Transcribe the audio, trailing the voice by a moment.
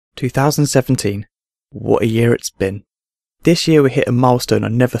2017. What a year it's been. This year we hit a milestone I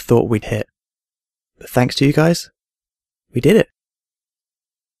never thought we'd hit. But thanks to you guys, we did it.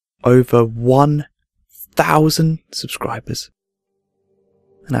 Over 1,000 subscribers.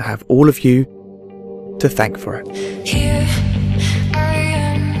 And I have all of you to thank for it. Here I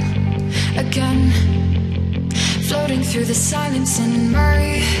am again, floating through the silence in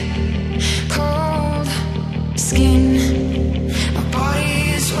my cold skin. My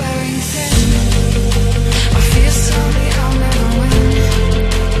body is wearing thin. My fears tell me I'll never win.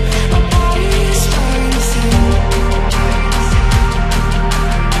 My body is wearing thin.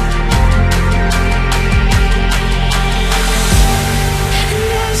 And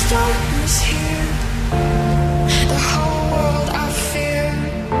there's darkness here, the whole world I fear.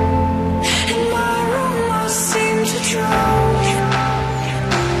 In my room I seem to drown.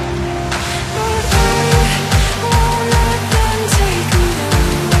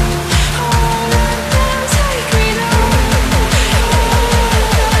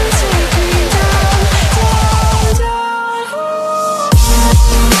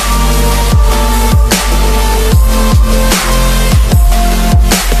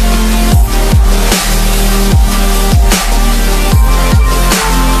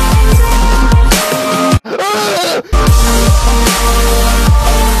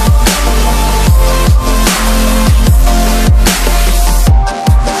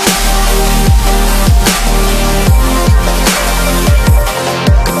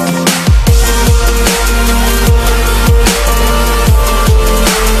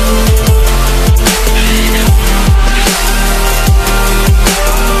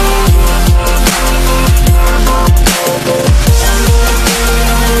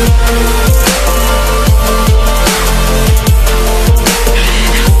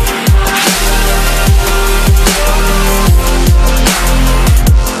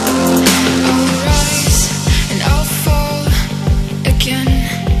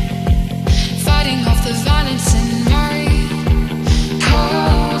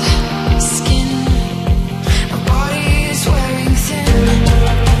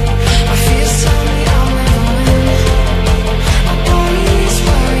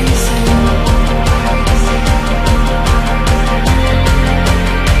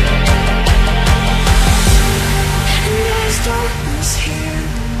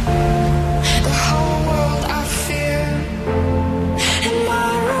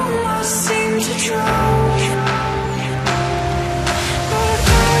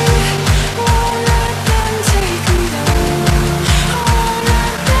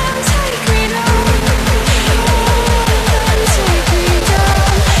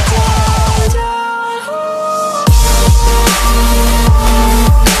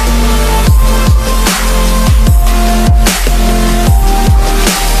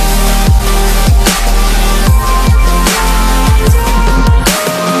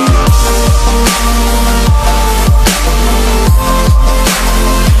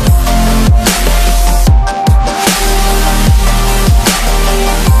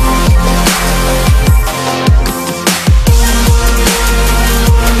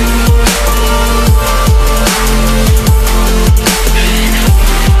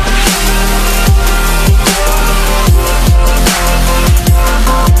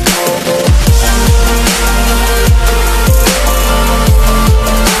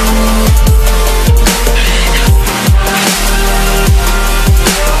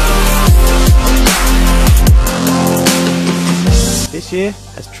 This year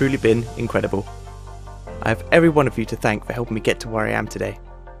has truly been incredible. I have every one of you to thank for helping me get to where I am today.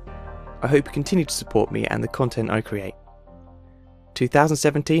 I hope you continue to support me and the content I create.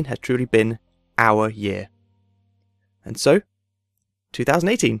 2017 has truly been our year. And so,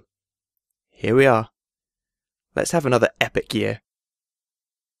 2018. Here we are. Let's have another epic year.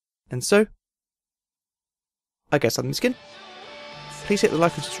 And so, I guess I'm Skin. Please hit the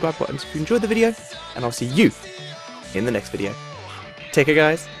like and subscribe buttons if you enjoyed the video, and I'll see you in the next video. Take care,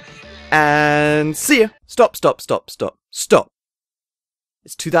 guys, and see ya! Stop.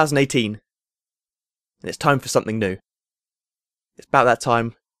 It's 2018, and it's time for something new. It's about that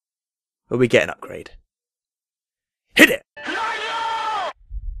time where we get an upgrade. Hit it!